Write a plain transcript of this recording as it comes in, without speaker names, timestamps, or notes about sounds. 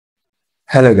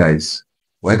Hello guys,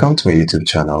 welcome to my YouTube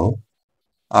channel.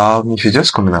 If you're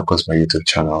just coming across my YouTube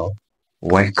channel,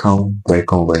 welcome.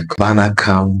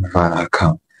 Vanakam.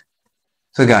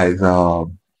 So guys,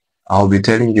 I'll be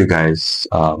telling you guys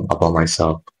about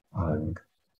myself and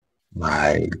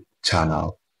my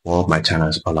channel, what my channel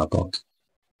is all about.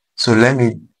 So let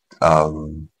me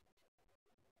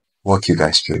walk you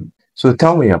guys through. So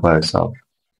tell me about yourself.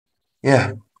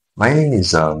 Yeah, my name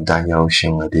is Daniel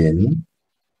Shinwadeni.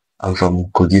 I'm from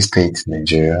Kogi State,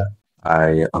 Nigeria.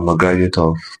 I am a graduate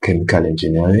of chemical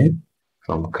engineering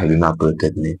from Kaduna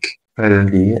Polytechnic.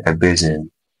 Presently, I'm based in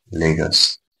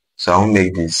Lagos. So I'll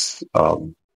make this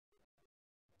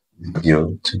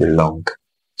video to be long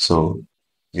so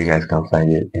you guys can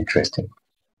find it interesting.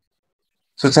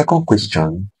 So second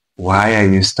question, why are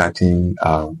you starting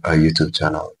a YouTube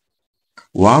channel?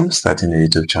 Why I'm starting a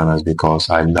YouTube channel is because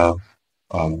I love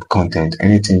content,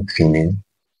 anything filming.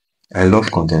 I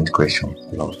love content creation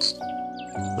a lot.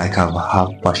 Like I've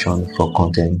had passion for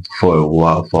content for a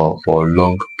while, for a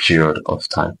long period of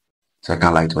time. So I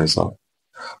can't lie to myself.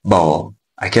 But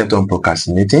I kept on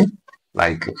procrastinating.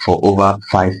 Like for over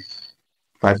 5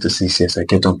 to 6 years, I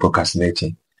kept on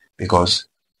procrastinating because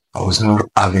I was not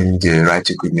having the right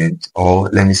equipment, or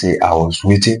let me say I was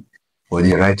waiting for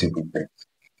the right equipment.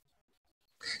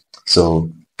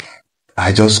 So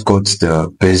I just got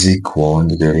the basic one,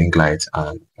 the ring light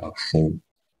and a phone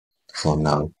for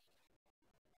now.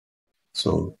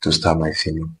 So to start my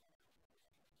filming.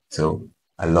 So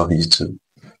I love YouTube.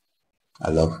 I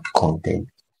love content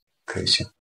creation,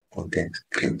 content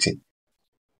creating.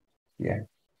 Yeah.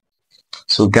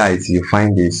 So guys, you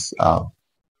find this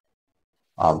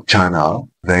channel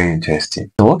very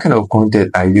interesting. So what kind of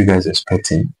content are you guys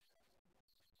expecting?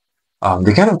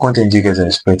 The kind of content you guys are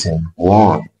expecting,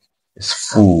 one is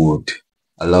food.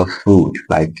 I love food.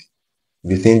 Like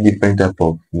you think different type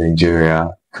of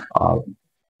Nigeria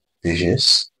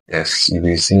dishes. Yes, you'll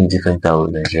be seeing different type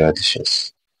of Nigeria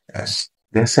dishes. Yes.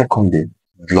 Then secondly,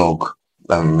 vlog,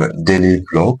 daily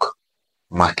vlog,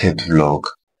 market vlog.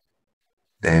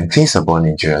 Then things about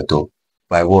Nigeria though.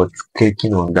 By what?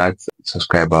 Clicking on that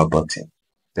subscriber button.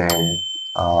 Then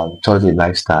thirdly,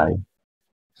 lifestyle.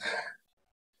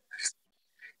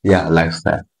 Yeah,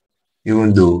 lifestyle.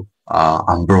 Even though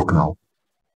I'm broke now.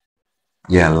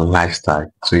 Yeah,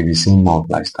 lifestyle. So you'll be seeing more of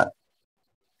lifestyle.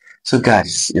 So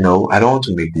guys, I don't want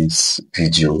to make this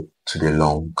video too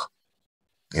long.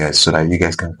 Yeah, so that you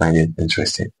guys can find it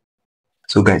interesting.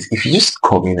 So guys, if you just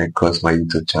coming across my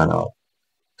YouTube channel,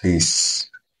 please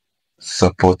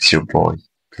support your boy,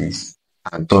 please,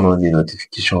 and turn on the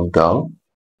notification bell.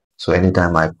 So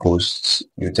anytime I post,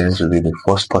 you tend to be the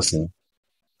first person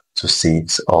to see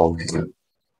it all view.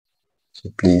 So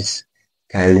please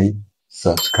kindly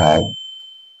subscribe,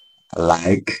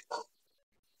 like,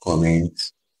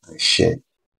 comment, and share.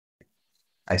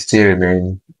 I still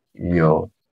remain your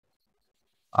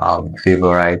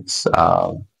favorite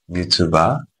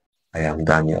YouTuber. I am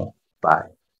Daniel. Bye.